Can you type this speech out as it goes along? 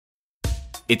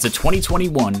It's a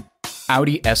 2021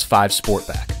 Audi S5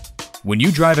 Sportback. When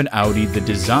you drive an Audi, the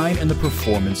design and the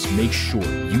performance make sure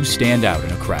you stand out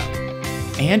in a crowd.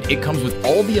 And it comes with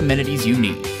all the amenities you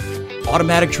need.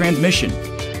 Automatic transmission,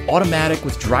 automatic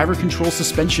with driver control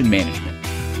suspension management,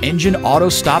 engine auto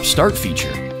stop start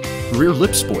feature, rear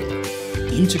lip spoiler,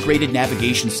 integrated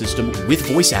navigation system with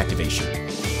voice activation,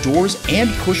 doors and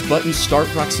push button start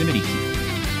proximity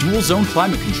key, dual zone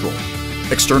climate control,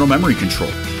 external memory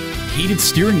control, heated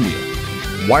steering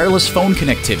wheel, wireless phone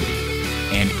connectivity,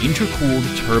 and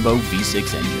intercooled turbo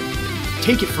V6 engine.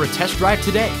 Take it for a test drive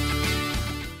today.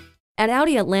 At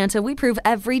Audi Atlanta, we prove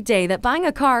every day that buying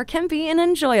a car can be an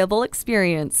enjoyable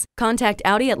experience. Contact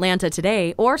Audi Atlanta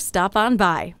today or stop on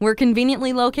by. We're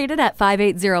conveniently located at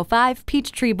 5805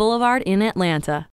 Peachtree Boulevard in Atlanta.